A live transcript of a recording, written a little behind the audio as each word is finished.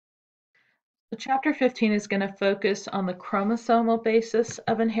So chapter 15 is going to focus on the chromosomal basis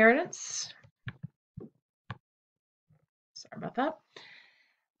of inheritance. Sorry about that.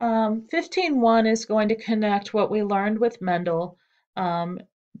 15.1 is going to connect what we learned with Mendel,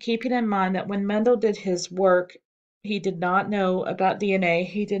 keeping in mind that when Mendel did his work, he did not know about DNA,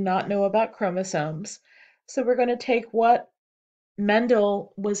 he did not know about chromosomes. So we're going to take what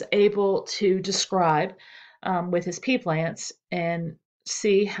Mendel was able to describe with his pea plants and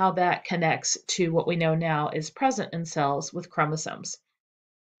see how that connects to what we know now is present in cells with chromosomes.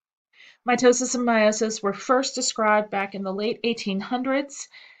 Mitosis and meiosis were first described back in the late 1800s,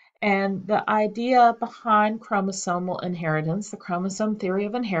 and the idea behind chromosomal inheritance, the chromosome theory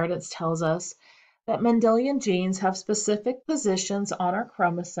of inheritance, tells us that Mendelian genes have specific positions on our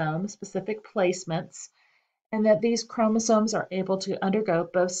chromosomes, specific placements, and that these chromosomes are able to undergo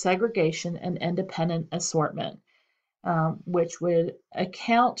both segregation and independent assortment, which would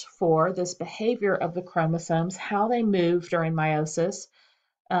account for this behavior of the chromosomes, how they move during meiosis,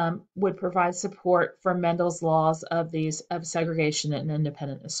 would provide support for Mendel's laws of segregation and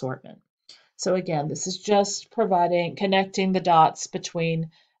independent assortment. So again, this is just connecting the dots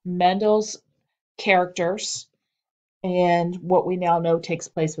between Mendel's characters and what we now know takes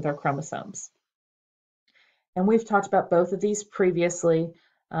place with our chromosomes. And we've talked about both of these previously,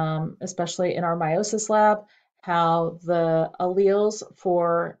 especially in our meiosis lab, how the alleles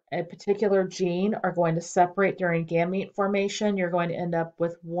for a particular gene are going to separate during gamete formation. You're going to end up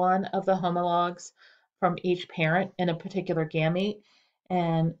with one of the homologs from each parent in a particular gamete.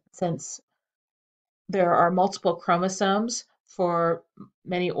 And since there are multiple chromosomes for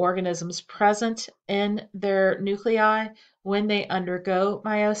many organisms present in their nuclei, when they undergo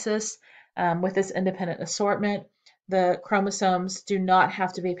meiosis, with this independent assortment, the chromosomes do not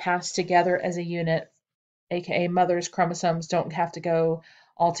have to be passed together as a unit, aka mother's chromosomes don't have to go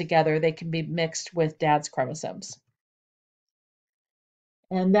all together. They can be mixed with dad's chromosomes.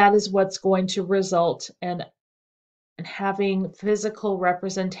 And that is what's going to result in having physical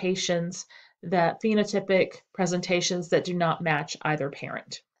representations, that phenotypic presentations that do not match either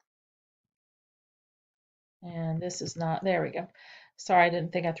parent. And this is not, there we go. Sorry, I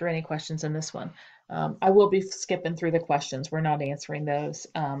didn't think I threw any questions in this one. I will be skipping through the questions. We're not answering those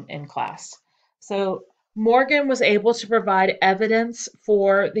in class. So Morgan was able to provide evidence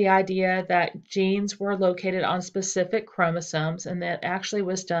for the idea that genes were located on specific chromosomes, and that actually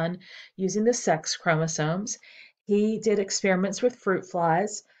was done using the sex chromosomes. He did experiments with fruit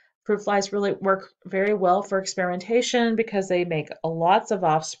flies. Fruit flies really work very well for experimentation because they make lots of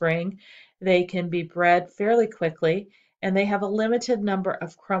offspring. They can be bred fairly quickly, and they have a limited number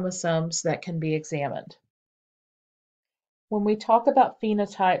of chromosomes that can be examined. When we talk about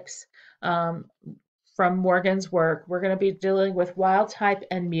phenotypes from Morgan's work, we're going to be dealing with wild type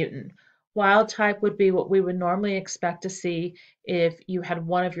and mutant. Wild type would be what we would normally expect to see if you had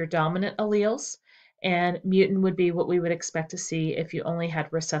one of your dominant alleles, and mutant would be what we would expect to see if you only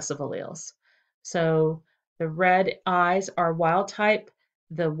had recessive alleles. So the red eyes are wild type,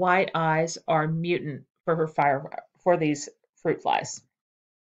 the white eyes are mutant for these fruit flies.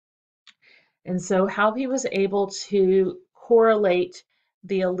 And so how he was able to correlate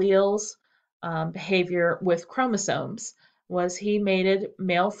the alleles behavior with chromosomes was he mated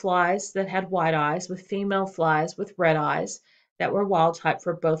male flies that had white eyes with female flies with red eyes that were wild type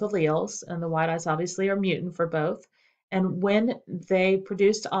for both alleles, and the white eyes obviously are mutant for both. And when they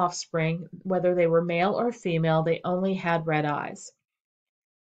produced offspring, whether they were male or female, they only had red eyes.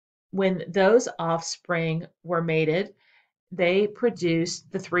 When those offspring were mated, they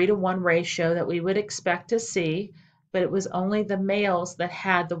produced the 3-to-1 ratio that we would expect to see, but it was only the males that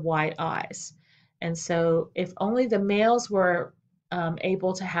had the white eyes. And so if only the males were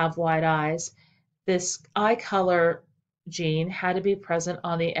able to have white eyes, this eye color gene had to be present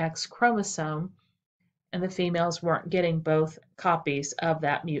on the X chromosome, and the females weren't getting both copies of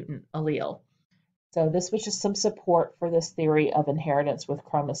that mutant allele. So this was just some support for this theory of inheritance with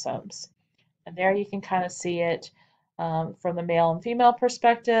chromosomes. And there you can kind of see it from the male and female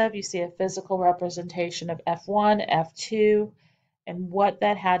perspective. You see a physical representation of F1, F2, and what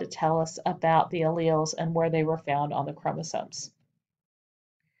that had to tell us about the alleles and where they were found on the chromosomes.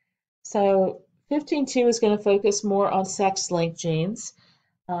 So 15.2 is going to focus more on sex-linked genes,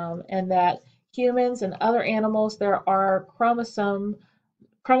 and that humans and other animals, there are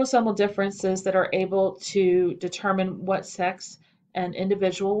chromosomal differences that are able to determine what sex an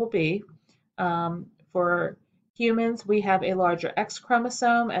individual will be. For humans, we have a larger X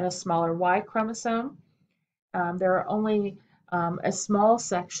chromosome and a smaller Y chromosome. There are only as small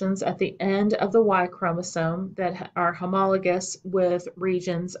sections at the end of the Y chromosome that are homologous with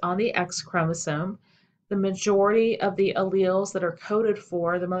regions on the X chromosome. The majority of the alleles that are coded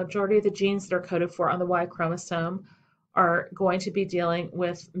for, the majority of the genes that are coded for on the Y chromosome are going to be dealing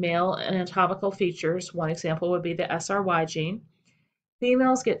with male anatomical features. One example would be the SRY gene.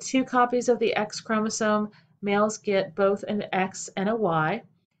 Females get 2 copies of the X chromosome. Males get both an X and a Y.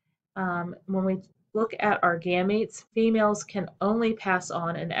 When we look at our gametes, females can only pass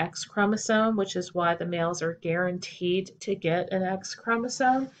on an X chromosome, which is why the males are guaranteed to get an X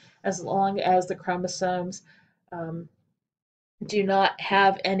chromosome as long as the chromosomes do not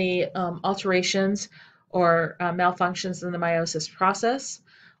have any alterations or malfunctions in the meiosis process,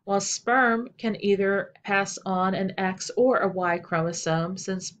 while sperm can either pass on an X or a Y chromosome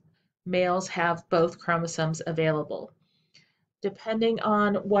since males have both chromosomes available. Depending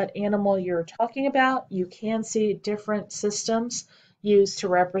on what animal you're talking about, you can see different systems used to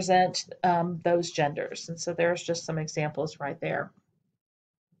represent those genders. And so there's just some examples right there.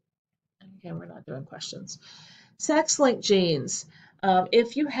 Again, we're not doing questions. Sex-linked genes.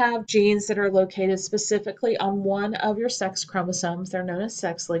 If you have genes that are located specifically on one of your sex chromosomes, they're known as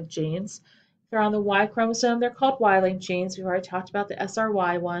sex-linked genes. If they're on the Y chromosome, they're called Y-linked genes. We've already talked about the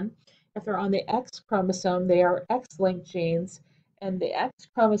SRY one. If they're on the X chromosome, they are X-linked genes. And the X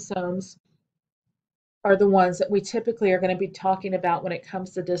chromosomes are the ones that we typically are going to be talking about when it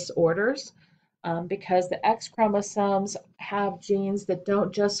comes to disorders, because the X chromosomes have genes that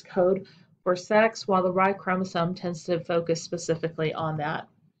don't just code for sex, while the Y chromosome tends to focus specifically on that.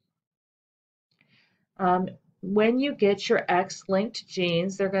 When you get your X-linked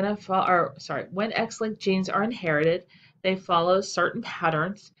genes, they're going to when X-linked genes are inherited, they follow certain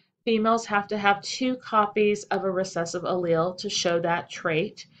patterns. Females have to have 2 copies of a recessive allele to show that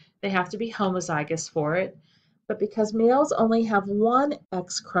trait. They have to be homozygous for it. But because males only have 1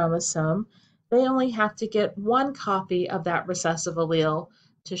 X chromosome, they only have to get 1 copy of that recessive allele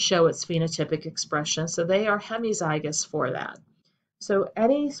to show its phenotypic expression. So they are hemizygous for that. So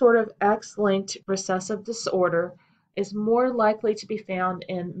any sort of X-linked recessive disorder is more likely to be found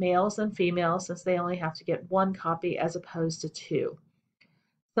in males than females since they only have to get 1 copy as opposed to 2.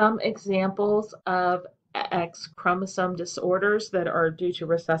 Some examples of X chromosome disorders that are due to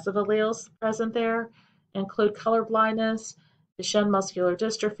recessive alleles present there include color blindness, Duchenne muscular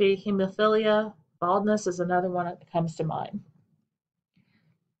dystrophy, hemophilia, baldness is another one that comes to mind.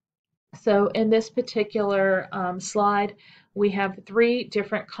 So in this particular slide, we have 3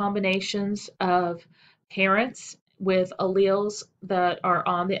 different combinations of parents with alleles that are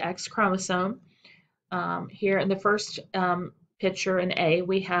on the X chromosome. Here in the first picture in A,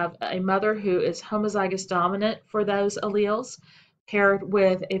 we have a mother who is homozygous dominant for those alleles, paired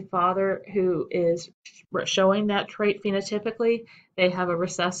with a father who is showing that trait phenotypically. They have a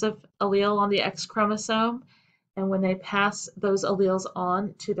recessive allele on the X chromosome, and when they pass those alleles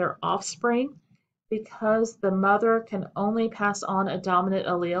on to their offspring, because the mother can only pass on a dominant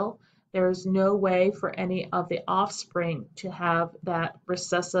allele, there is no way for any of the offspring to have that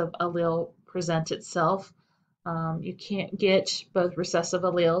recessive allele present itself. You can't get both recessive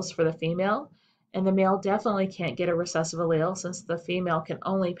alleles for the female, and the male definitely can't get a recessive allele since the female can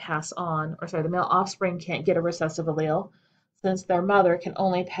only pass on, the male offspring can't get a recessive allele since their mother can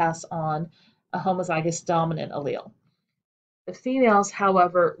only pass on a homozygous dominant allele. The females,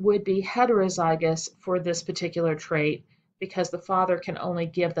 however, would be heterozygous for this particular trait because the father can only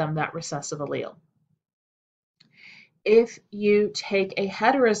give them that recessive allele. If you take a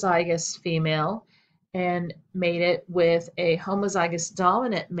heterozygous female and mate it with a homozygous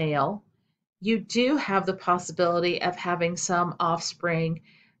dominant male, you do have the possibility of having some offspring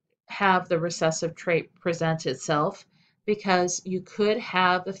have the recessive trait present itself, because you could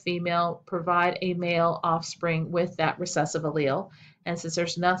have the female provide a male offspring with that recessive allele, and since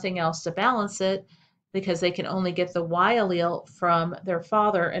there's nothing else to balance it, because they can only get the Y allele from their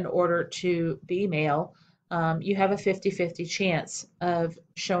father in order to be male, you have a 50-50 chance of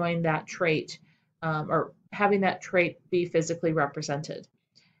showing that trait or having that trait be physically represented.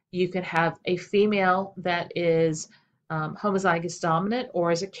 You could have a female that is homozygous dominant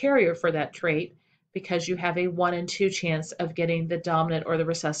or is a carrier for that trait because you have a 1 in 2 chance of getting the dominant or the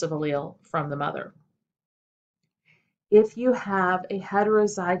recessive allele from the mother. If you have a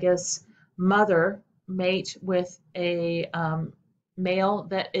heterozygous mother mate with a male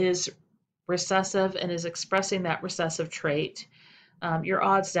that is recessive and is expressing that recessive trait, your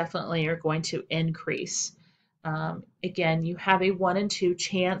odds definitely are going to increase. Again, you have a 1 in 2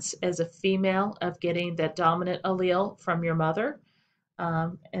 chance as a female of getting that dominant allele from your mother,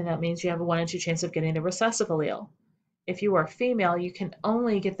 and that means you have a 1 in 2 chance of getting the recessive allele. if you are female, you can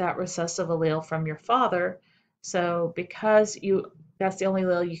only get that recessive allele from your father. So because that's the only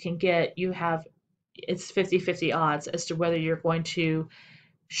allele you can get, it's 50-50 odds as to whether you're going to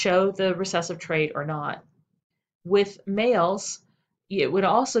show the recessive trait or not. With males, it would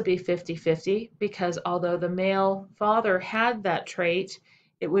also be 50-50 because although the male father had that trait,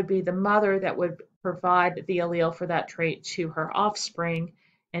 it would be the mother that would provide the allele for that trait to her offspring,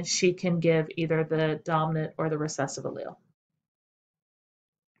 and she can give either the dominant or the recessive allele.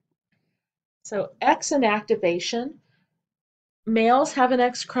 So X inactivation, males have an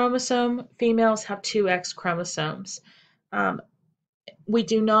X chromosome, females have two X chromosomes. We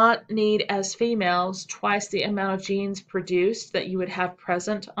do not need, as females, twice the amount of genes produced that you would have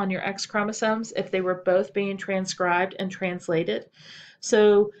present on your X chromosomes if they were both being transcribed and translated.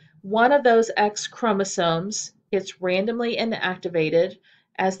 So one of those X chromosomes gets randomly inactivated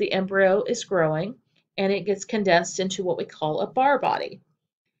as the embryo is growing, and it gets condensed into what we call a bar body.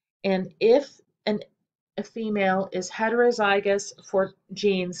 And if a female is heterozygous for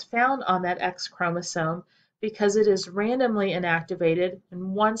genes found on that X chromosome, because it is randomly inactivated,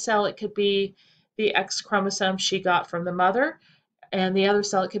 in one cell it could be the X chromosome she got from the mother, and the other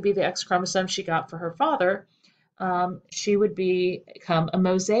cell it could be the X chromosome she got for her father, she would become a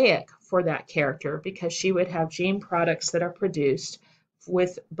mosaic for that character because she would have gene products that are produced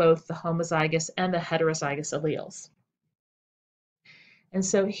with both the homozygous and the heterozygous alleles. And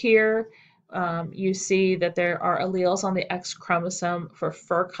so here you see that there are alleles on the X chromosome for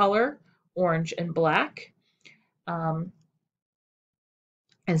fur color, orange and black.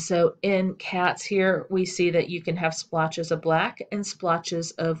 And so in cats here, we see that you can have splotches of black and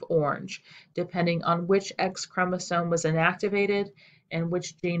splotches of orange, depending on which X chromosome was inactivated and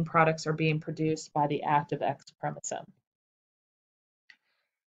which gene products are being produced by the active X chromosome.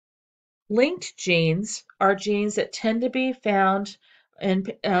 Linked genes are genes that tend to be found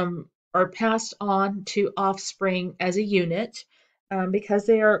and are passed on to offspring as a unit because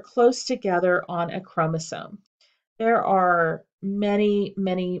they are close together on a chromosome. There are many,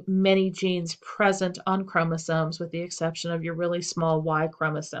 many, many genes present on chromosomes with the exception of your really small Y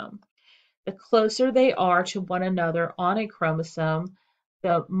chromosome. The closer they are to one another on a chromosome,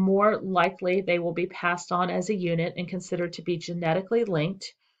 the more likely they will be passed on as a unit and considered to be genetically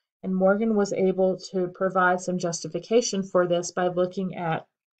linked. And Morgan was able to provide some justification for this by looking at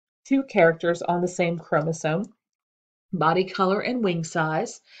two characters on the same chromosome, body color and wing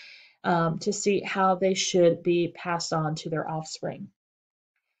size, to see how they should be passed on to their offspring.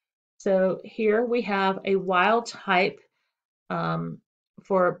 So here we have a wild type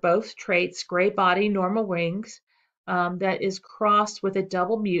for both traits, gray body, normal wings, that is crossed with a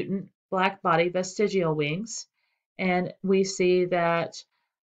double mutant, black body, vestigial wings. And we see that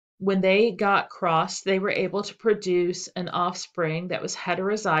when they got crossed, they were able to produce an offspring that was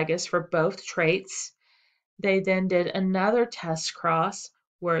heterozygous for both traits. They then did another test cross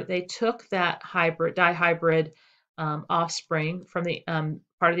where they took that dihybrid offspring from the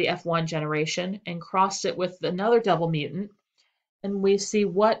part of the F1 generation and crossed it with another double mutant. And we see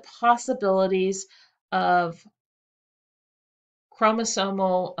what possibilities of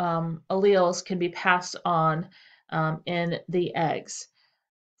chromosomal alleles can be passed on in the eggs.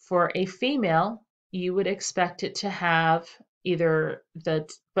 For a female, you would expect it to have either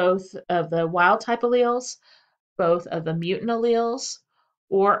both of the wild type alleles, both of the mutant alleles,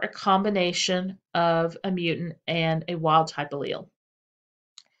 or a combination of a mutant and a wild type allele.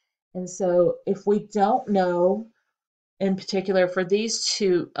 And so if we don't know, in particular for these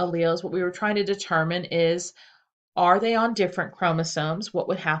two alleles, what we were trying to determine is, are they on different chromosomes? What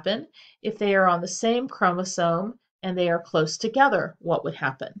would happen? If they are on the same chromosome and they are close together, what would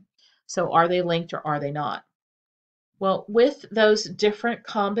happen? So are they linked or are they not? Well, with those different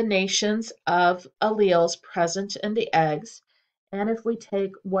combinations of alleles present in the eggs, and if we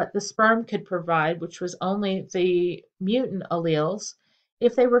take what the sperm could provide, which was only the mutant alleles,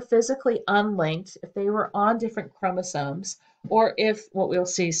 if they were physically unlinked, if they were on different chromosomes, or if, what we'll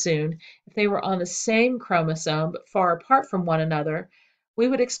see soon, if they were on the same chromosome but far apart from one another, we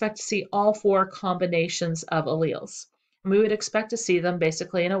would expect to see all four combinations of alleles. And we would expect to see them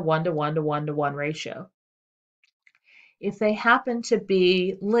basically in a 1-to-1 to 1-to-1 ratio. If they happen to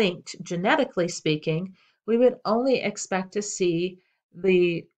be linked, genetically speaking, we would only expect to see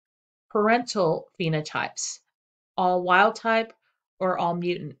the parental phenotypes, all wild type or all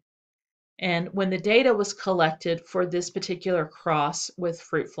mutant. And when the data was collected for this particular cross with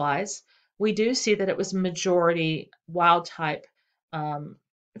fruit flies, we do see that it was majority wild type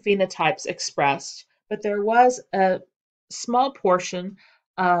phenotypes expressed, but there was a small portion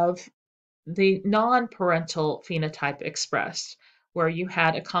of the non-parental phenotype expressed, where you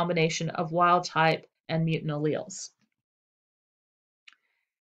had a combination of wild type and mutant alleles.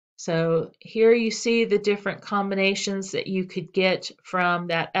 So here you see the different combinations that you could get from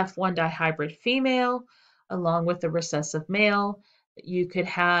that F1 dihybrid female along with the recessive male. You could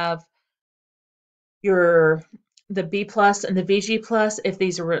have the B plus and the VG plus, if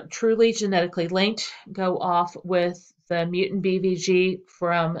these are truly genetically linked, go off with the mutant BVG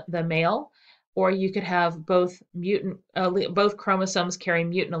from the male, or you could have both chromosomes carrying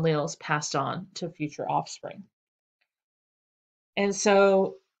mutant alleles passed on to future offspring. And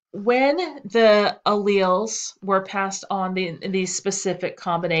so when the alleles were passed on in these specific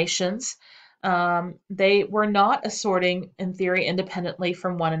combinations, they were not assorting, in theory, independently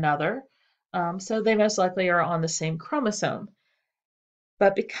from one another. So they most likely are on the same chromosome.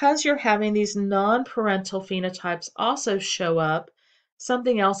 But because you're having these non-parental phenotypes also show up,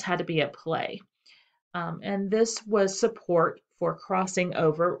 something else had to be at play. And this was support for crossing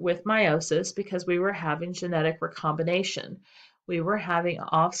over with meiosis because we were having genetic recombination. We were having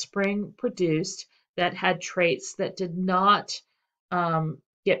offspring produced that had traits that did not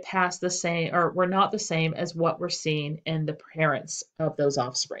get past the same or were not the same as what we're seeing in the parents of those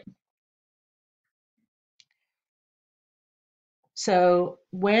offspring. So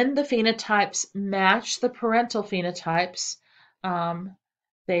when the phenotypes match the parental phenotypes,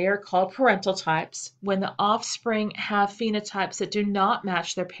 they are called parental types. When the offspring have phenotypes that do not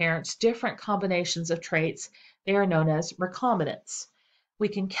match their parents' different combinations of traits, they are known as recombinants. We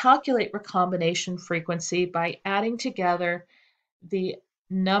can calculate recombination frequency by adding together the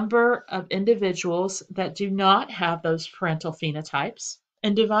number of individuals that do not have those parental phenotypes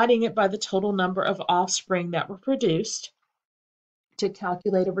and dividing it by the total number of offspring that were produced to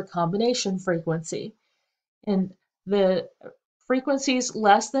calculate a recombination frequency. And the frequencies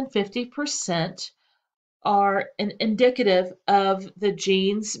less than 50% are indicative of the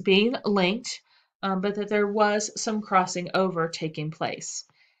genes being linked, but that there was some crossing over taking place.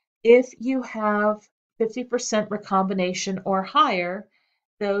 If you have 50% recombination or higher,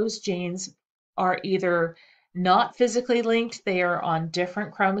 those genes are either not physically linked, they are on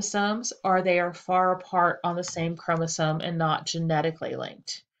different chromosomes, or they are far apart on the same chromosome and not genetically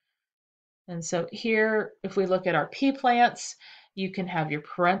linked. And so here, if we look at our pea plants, you can have your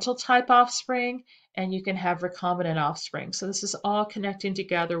parental type offspring and you can have recombinant offspring. So this is all connecting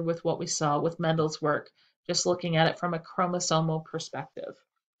together with what we saw with Mendel's work, just looking at it from a chromosomal perspective.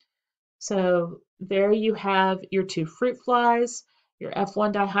 So there you have your two fruit flies, your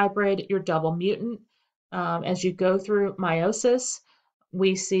F1 dihybrid, your double mutant. As you go through meiosis,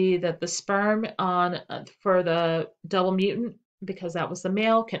 we see that the sperm for the double mutant, because that was the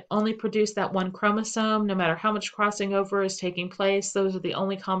male, can only produce that one chromosome no matter how much crossing over is taking place. Those are the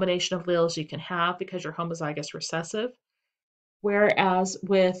only combination of alleles you can have because you're homozygous recessive. Whereas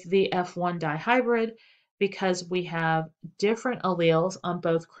with the F1 dihybrid, because we have different alleles on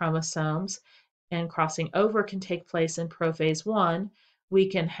both chromosomes and crossing over can take place in prophase 1, we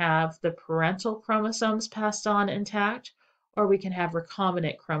can have the parental chromosomes passed on intact, or we can have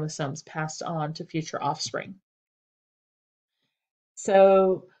recombinant chromosomes passed on to future offspring.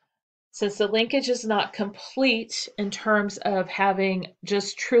 So since the linkage is not complete in terms of having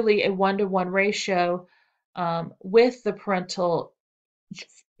just truly a one-to-one ratio with the parental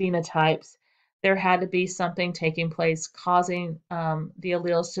phenotypes, there had to be something taking place causing the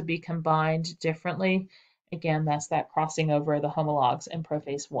alleles to be combined differently. Again, that's that crossing over the homologs in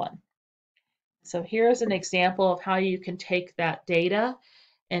prophase 1. So here's an example of how you can take that data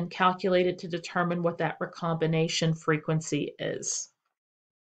and calculate it to determine what that recombination frequency is.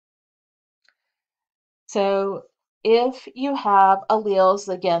 So if you have alleles,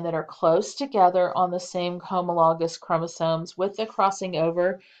 again, that are close together on the same homologous chromosomes with the crossing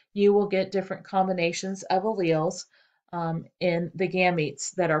over, you will get different combinations of alleles in the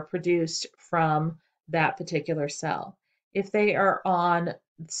gametes that are produced from that particular cell. If they are on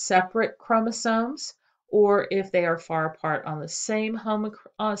separate chromosomes, or if they are far apart on the same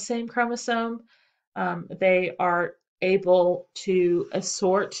chromosome, they are able to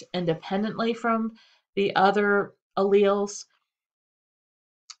assort independently from the other alleles.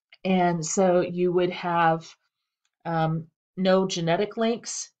 And so you would have no genetic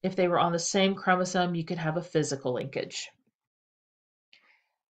links. If they were on the same chromosome, you could have a physical linkage.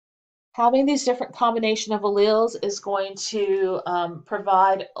 Having these different combination of alleles is going to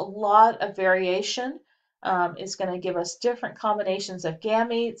provide a lot of variation. It's going to give us different combinations of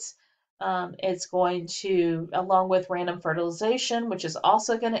gametes. It's going to, along with random fertilization, which is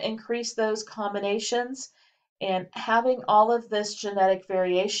also going to increase those combinations. And having all of this genetic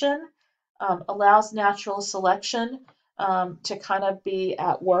variation allows natural selection to kind of be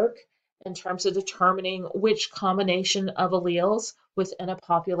at work in terms of determining which combination of alleles within a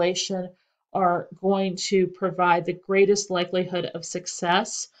population are going to provide the greatest likelihood of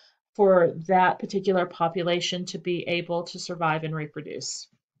success for that particular population to be able to survive and reproduce.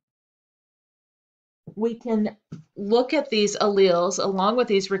 We can look at these alleles along with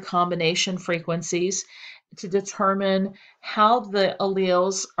these recombination frequencies to determine how the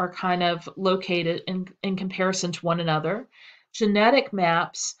alleles are kind of located in comparison to one another. Genetic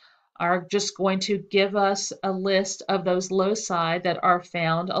maps are just going to give us a list of those loci that are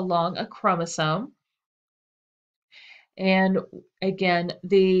found along a chromosome. And again,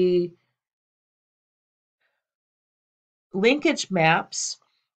 the linkage maps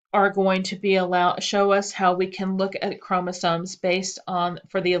are going to be show us how we can look at chromosomes based on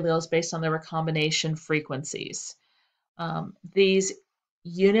for the alleles based on the recombination frequencies. These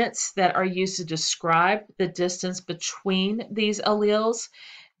units that are used to describe the distance between these alleles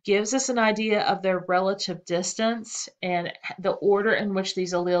gives us an idea of their relative distance and the order in which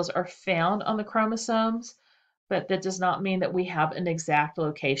these alleles are found on the chromosomes, but that does not mean that we have an exact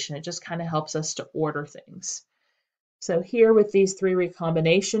location. It just kind of helps us to order things. So here with these three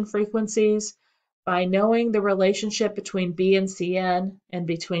recombination frequencies, by knowing the relationship between B and CN and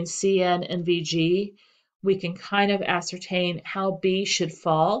between CN and VG, we can kind of ascertain how B should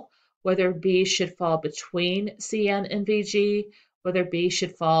fall, whether B should fall between CN and VG, whether B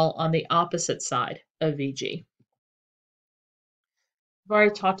should fall on the opposite side of VG. I've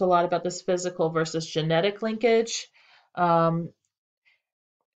already talked a lot about this physical versus genetic linkage.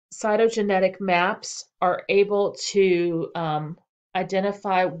 Cytogenetic maps are able to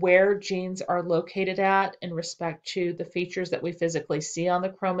identify where genes are located at in respect to the features that we physically see on the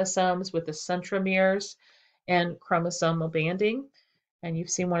chromosomes with the centromeres and chromosomal banding. And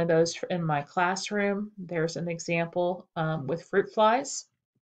you've seen one of those in my classroom. There's an example with fruit flies.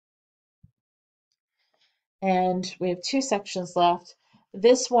 And we have two sections left.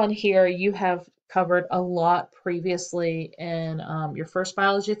 This one here you have covered a lot previously in your first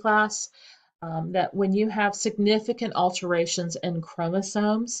biology class, that when you have significant alterations in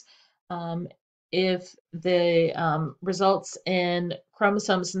chromosomes, if the results in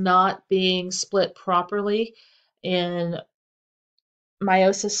chromosomes not being split properly in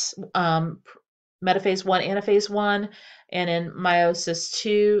meiosis, metaphase 1, anaphase 1, and in meiosis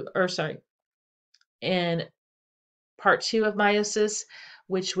 2, or sorry, in part 2 of meiosis,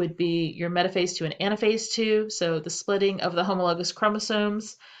 which would be your metaphase 2 and anaphase 2, so the splitting of the homologous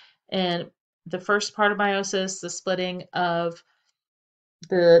chromosomes, and the first part of meiosis, the splitting of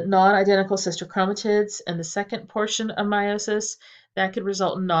the non-identical sister chromatids, and the second portion of meiosis, that could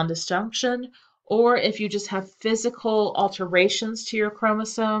result in non-disjunction, or if you just have physical alterations to your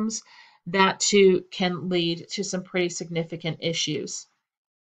chromosomes, that too can lead to some pretty significant issues.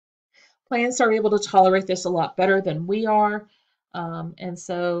 Plants are able to tolerate this a lot better than we are, and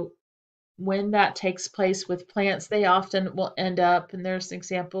so when that takes place with plants, they often will end up, and there's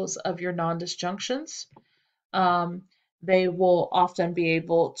examples of your non-disjunctions. They will often be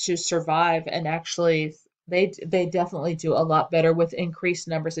able to survive, and actually they definitely do a lot better with increased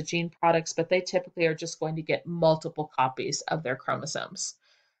numbers of gene products, but they typically are just going to get multiple copies of their chromosomes.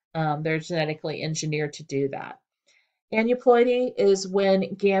 They're genetically engineered to do that. Aneuploidy is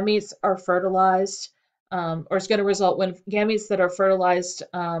when gametes are fertilized, or it's going to result when gametes that are fertilized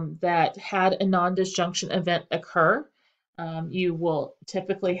that had a non-disjunction event occur. You will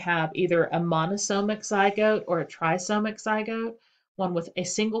typically have either a monosomic zygote or a trisomic zygote, one with a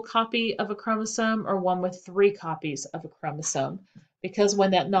single copy of a chromosome or one with 3 copies of a chromosome. Because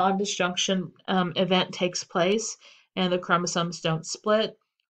when that non-disjunction event takes place and the chromosomes don't split,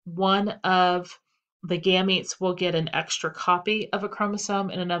 one of the gametes will get an extra copy of a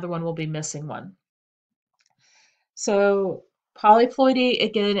chromosome and another one will be missing one. So polyploidy,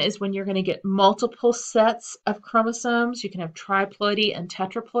 again, is when you're going to get multiple sets of chromosomes. You can have triploidy and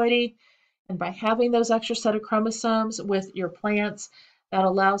tetraploidy. And by having those extra set of chromosomes with your plants, that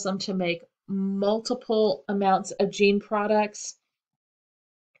allows them to make multiple amounts of gene products.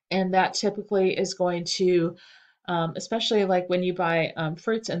 And that typically is going to, especially like when you buy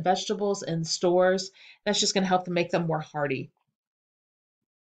fruits and vegetables in stores, that's just going to help them make them more hardy.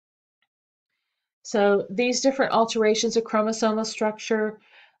 So these different alterations of chromosomal structure,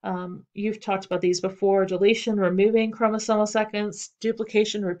 you've talked about these before: deletion, removing chromosomal sequence;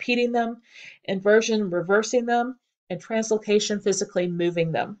 duplication, repeating them; inversion, reversing them; and translocation, physically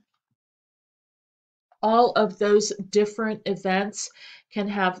moving them. All of those different events can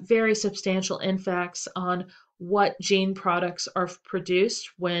have very substantial impacts on what gene products are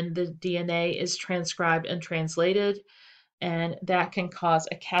produced when the DNA is transcribed and translated, and that can cause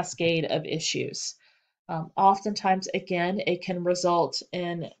a cascade of issues. Oftentimes, again, it can result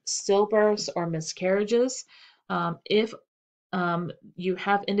in stillbirths or miscarriages. If you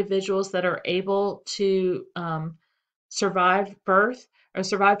have individuals that are able to survive birth or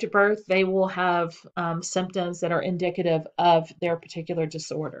survive to birth, they will have symptoms that are indicative of their particular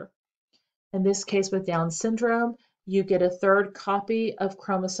disorder. In this case, with Down syndrome, you get a third copy of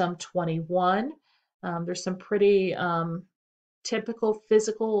chromosome 21. There's some pretty typical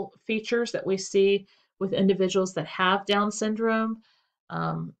physical features that we see with individuals that have Down syndrome.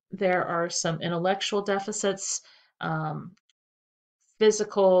 There are some intellectual deficits,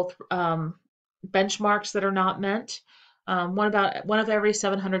 physical benchmarks that are not met. One of every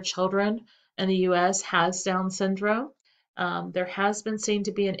 700 children in the U.S. has Down syndrome. There has been seen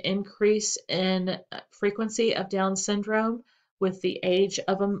to be an increase in frequency of Down syndrome with the age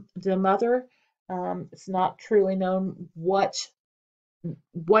of the mother. It's not truly known what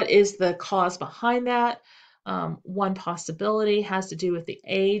is the cause behind that. One possibility has to do with the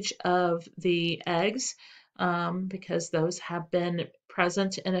age of the eggs, because those have been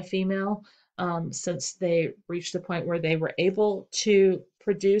present in a female since they reached the point where they were able to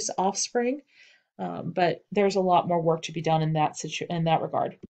produce offspring. But there's a lot more work to be done in that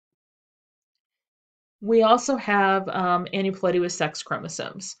regard. We also have aneuploidy with sex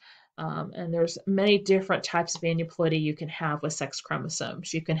chromosomes. And there's many different types of aneuploidy you can have with sex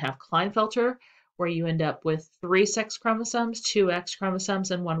chromosomes. You can have Klinefelter, where you end up with 3 sex chromosomes, 2 X chromosomes,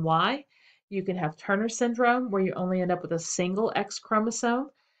 and 1 Y. You can have Turner syndrome, where you only end up with a single X chromosome.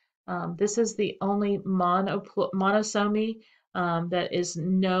 This is the only monosomy that is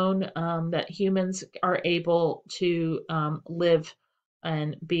known that humans are able to live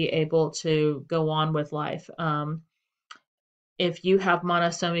and be able to go on with life. If you have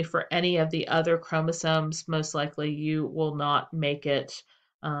monosomy for any of the other chromosomes, most likely you will not make it,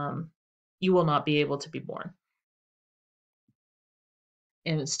 you will not be able to be born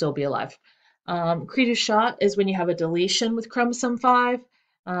and still be alive. Cre-du-chat is when you have a deletion with chromosome 5.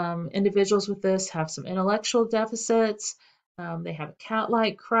 Individuals with this have some intellectual deficits. They have a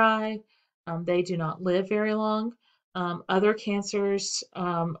cat-like cry. They do not live very long. Other cancers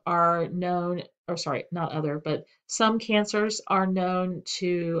are known, or sorry, not other, but some cancers are known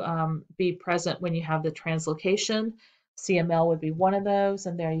to be present when you have the translocation. CML would be one of those,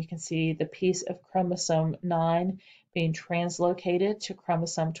 and there you can see the piece of chromosome 9 being translocated to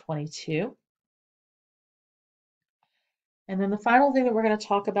chromosome 22. And then the final thing that we're going to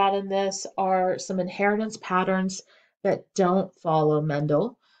talk about in this are some inheritance patterns that don't follow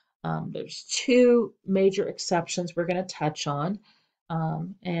Mendel. There's 2 major exceptions we're going to touch on.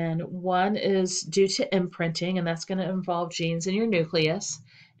 And one is due to imprinting, and that's going to involve genes in your nucleus.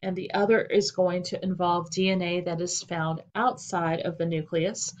 And the other is going to involve DNA that is found outside of the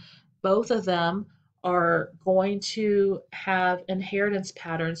nucleus. Both of them are going to have inheritance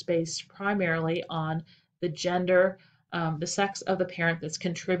patterns based primarily on the gender, the sex of the parent that's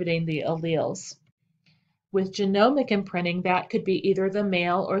contributing the alleles. With genomic imprinting, that could be either the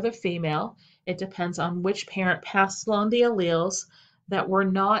male or the female. It depends on which parent passed along the alleles that were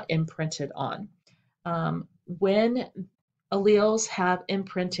not imprinted on. When alleles have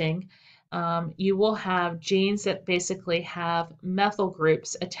imprinting, you will have genes that basically have methyl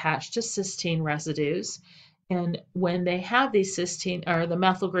groups attached to cysteine residues. And when they have these cysteine or the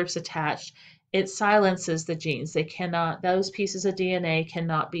methyl groups attached, it silences the genes. Those pieces of DNA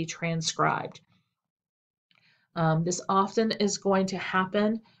cannot be transcribed. This often is going to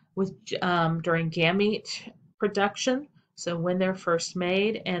happen during gamete production. So when they're first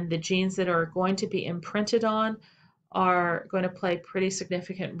made, and the genes that are going to be imprinted on are going to play pretty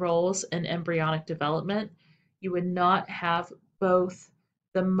significant roles in embryonic development. You would not have both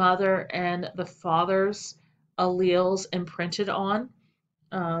the mother and the father's alleles imprinted on.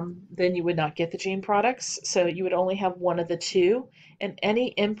 Then you would not get the gene products. So you would only have one of the 2. And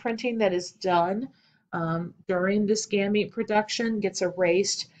any imprinting that is done during this gamete production gets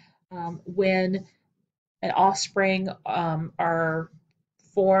erased when an offspring are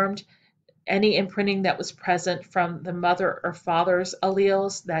formed. Any imprinting that was present from the mother or father's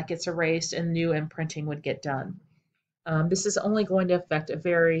alleles, that gets erased and new imprinting would get done. This is only going to affect a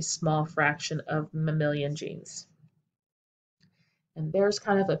very small fraction of mammalian genes. And there's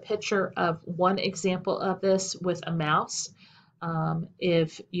kind of a picture of one example of this with a mouse.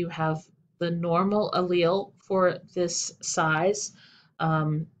 If you have the normal allele for this size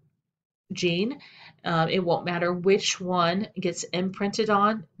gene, it won't matter which one gets imprinted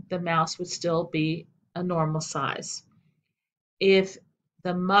on, the mouse would still be a normal size. If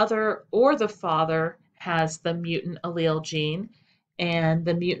the mother or the father has the mutant allele gene and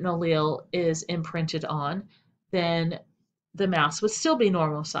the mutant allele is imprinted on, then the mouse would still be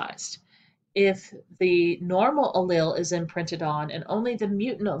normal sized. If the normal allele is imprinted on and only the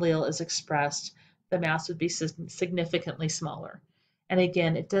mutant allele is expressed, the mouse would be significantly smaller. And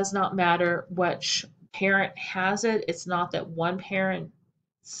again, it does not matter which parent has it. It's not that one parent's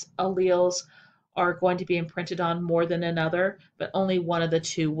alleles are going to be imprinted on more than another, but only one of the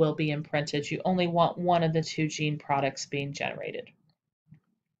two will be imprinted. You only want one of the two gene products being generated.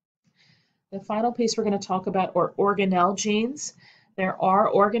 The final piece we're going to talk about are organelle genes. There are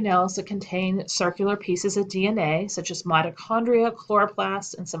organelles that contain circular pieces of DNA, such as mitochondria,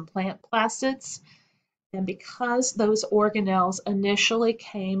 chloroplasts, and some plant plastids. And because those organelles initially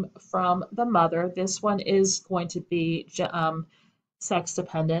came from the mother, this one is going to be sex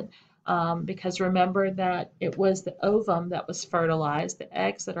dependent, because remember that it was the ovum that was fertilized, the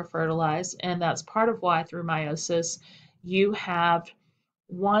eggs that are fertilized, and that's part of why through meiosis you have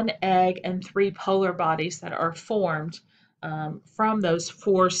one egg and three polar bodies that are formed from those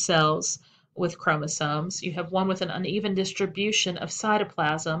four cells with chromosomes. You have one with an uneven distribution of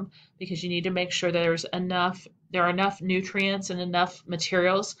cytoplasm because you need to make sure there are enough nutrients and enough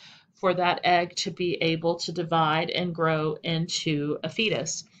materials for that egg to be able to divide and grow into a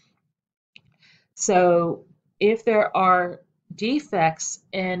fetus. So if there are defects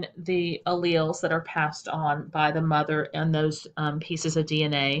in the alleles that are passed on by the mother and those pieces of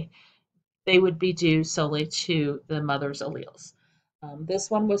DNA, they would be due solely to the mother's alleles. This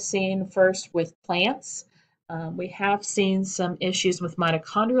one was seen first with plants. We have seen some issues with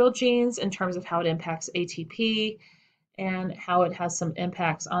mitochondrial genes in terms of how it impacts ATP and how it has some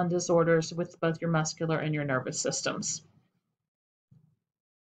impacts on disorders with both your muscular and your nervous systems.